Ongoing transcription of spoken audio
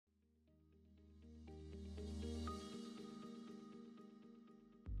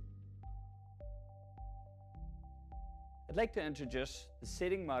I'd like to introduce the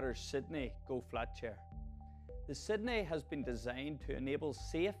Seating Matters Sydney Go Flat Chair. The Sydney has been designed to enable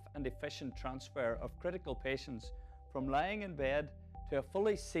safe and efficient transfer of critical patients from lying in bed to a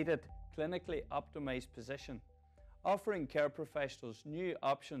fully seated, clinically optimised position, offering care professionals new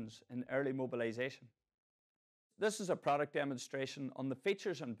options in early mobilisation. This is a product demonstration on the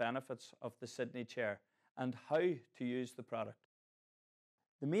features and benefits of the Sydney chair and how to use the product.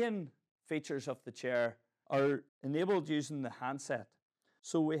 The main features of the chair are enabled using the handset.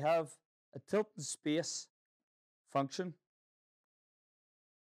 So we have a tilt and space function,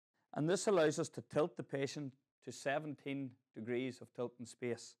 and this allows us to tilt the patient to 17 degrees of tilt and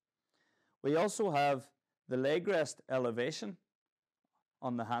space. We also have the leg rest elevation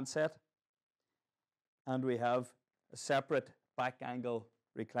on the handset, and we have a separate back angle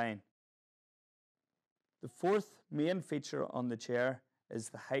recline. The fourth main feature on the chair is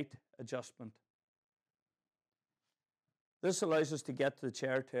the height adjustment. This allows us to get the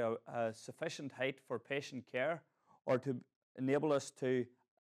chair to a sufficient height for patient care or to enable us to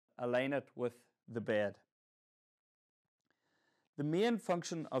align it with the bed. The main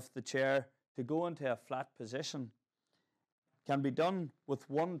function of the chair to go into a flat position can be done with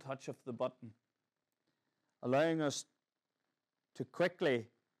one touch of the button, allowing us to quickly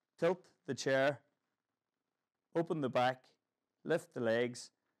tilt the chair, open the back, lift the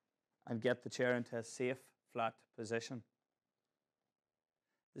legs, and get the chair into a safe, flat position.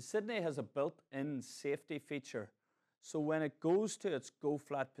 The Sydney has a built-in safety feature, so when it goes to its go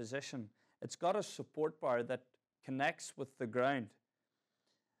flat position, it's got a support bar that connects with the ground.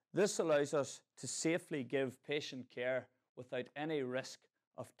 This allows us to safely give patient care without any risk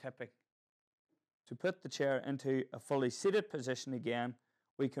of tipping. To put the chair into a fully seated position again,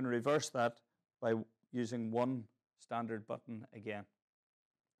 we can reverse that by using one standard button again.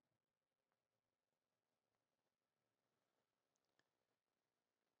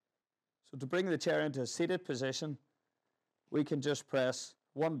 So to bring the chair into a seated position, we can just press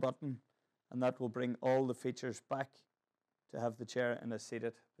one button and that will bring all the features back to have the chair in a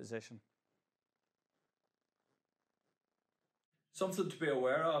seated position. Something to be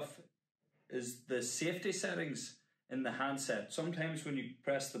aware of is the safety settings in the handset. Sometimes when you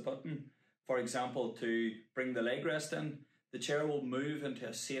press the button, for example, to bring the leg rest in, the chair will move into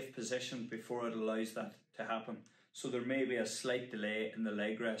a safe position before it allows that to happen. So there may be a slight delay in the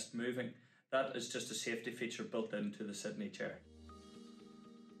leg rest moving. That is just a safety feature built into the Sydney chair.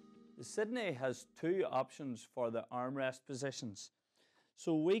 The Sydney has two options for the armrest positions.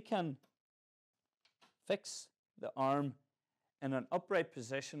 So we can fix the arm in an upright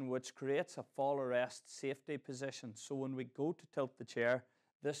position which creates a fall arrest safety position. So when we go to tilt the chair,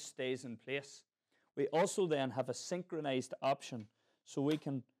 this stays in place. We also then have a synchronized option, so we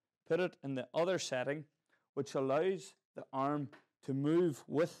can put it in the other setting, which allows the arm to move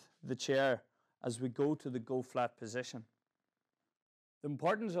with the chair as we go to the go flat position. The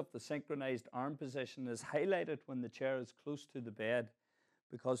importance of the synchronized arm position is highlighted when the chair is close to the bed,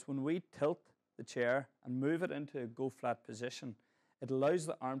 because when we tilt the chair and move it into a go flat position, it allows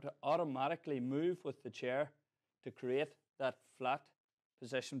the arm to automatically move with the chair to create that flat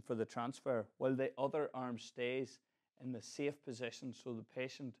position for the transfer, while the other arm stays in the safe position so the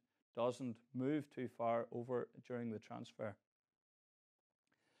patient doesn't move too far over during the transfer.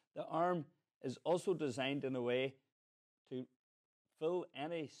 The arm is also designed in a way to fill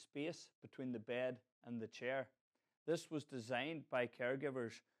any space between the bed and the chair. This was designed by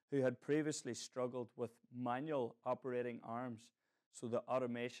caregivers who had previously struggled with manual operating arms, so the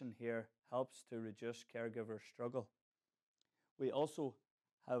automation here helps to reduce caregiver struggle. We also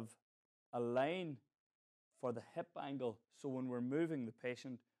have a line for the hip angle, so when we're moving the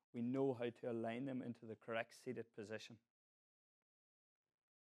patient, we know how to align them into the correct seated position.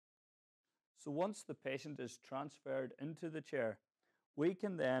 So once the patient is transferred into the chair, we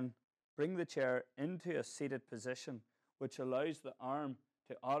can then bring the chair into a seated position, which allows the arm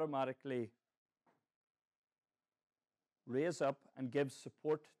to automatically raise up and give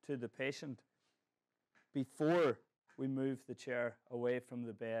support to the patient before we move the chair away from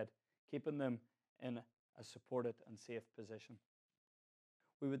the bed, keeping them in a supported and safe position.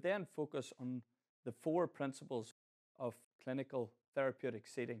 We would then focus on the four principles of clinical therapeutic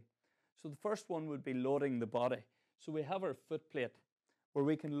seating. So the first one would be loading the body. So we have our foot plate where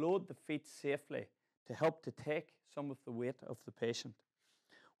we can load the feet safely to help to take some of the weight of the patient.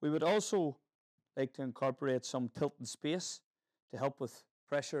 We would also like to incorporate some tilt and space to help with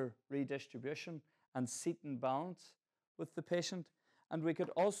pressure redistribution and seat and balance with the patient. And we could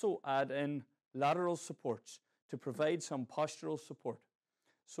also add in lateral supports to provide some postural support.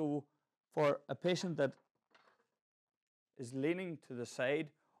 So for a patient that is leaning to the side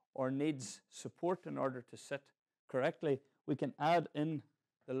or needs support in order to sit correctly, we can add in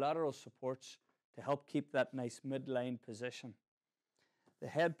the lateral supports to help keep that nice midline position. The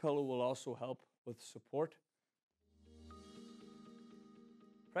head pillow will also help with support.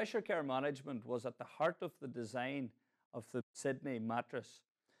 Pressure care management was at the heart of the design of the Sydney mattress.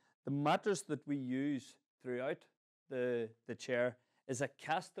 The mattress that we use throughout the chair is a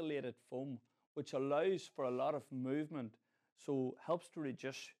castellated foam, which allows for a lot of movement, so helps to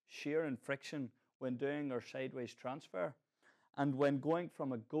reduce shear and friction when doing our sideways transfer. And when going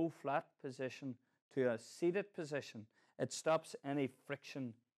from a go flat position to a seated position, it stops any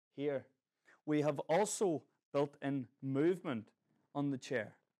friction here. We have also built in movement on the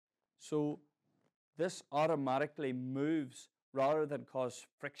chair, so this automatically moves rather than cause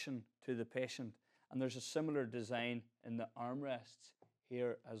friction to the patient. And there's a similar design in the armrests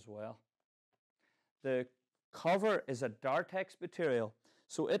here as well. The cover is a Dartex material,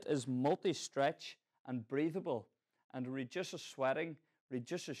 so it is multi-stretch and breathable and reduces sweating,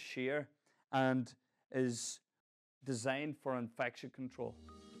 reduces shear, and is designed for infection control.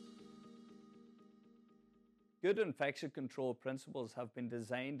 Good infection control principles have been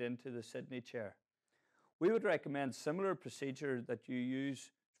designed into the Sydney chair. We would recommend similar procedure that you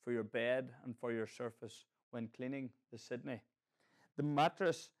use for your bed and for your surface when cleaning the Sydney. The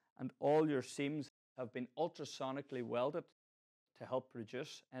mattress and all your seams have been ultrasonically welded to help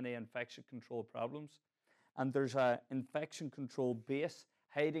reduce any infection control problems. And there's an infection control base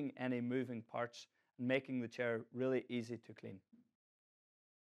hiding any moving parts and making the chair really easy to clean.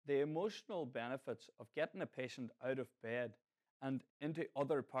 The emotional benefits of getting a patient out of bed and into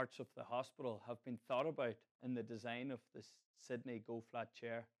other parts of the hospital have been thought about in the design of the Sydney Go Flat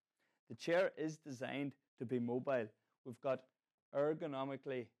chair. The chair is designed to be mobile. We've got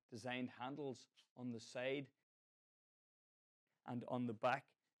ergonomically designed handles on the side and on the back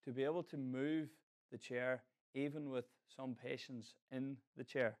to be able to move the chair even with some patients in the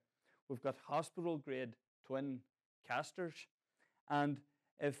chair. We've got hospital grade twin casters, and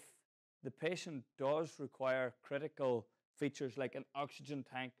if the patient does require critical features like an oxygen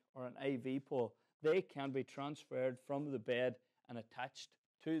tank or an IV pole, they can be transferred from the bed and attached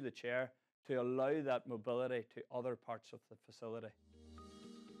to the chair to allow that mobility to other parts of the facility.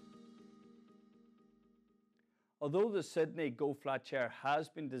 Although the Sydney Go Flat chair has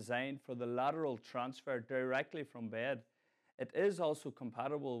been designed for the lateral transfer directly from bed, it is also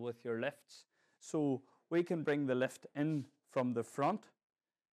compatible with your lifts. So we can bring the lift in from the front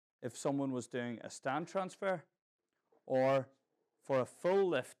if someone was doing a stand transfer, or for a full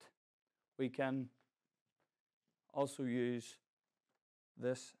lift, we can also use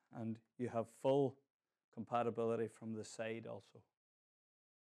this, and you have full compatibility from the side also.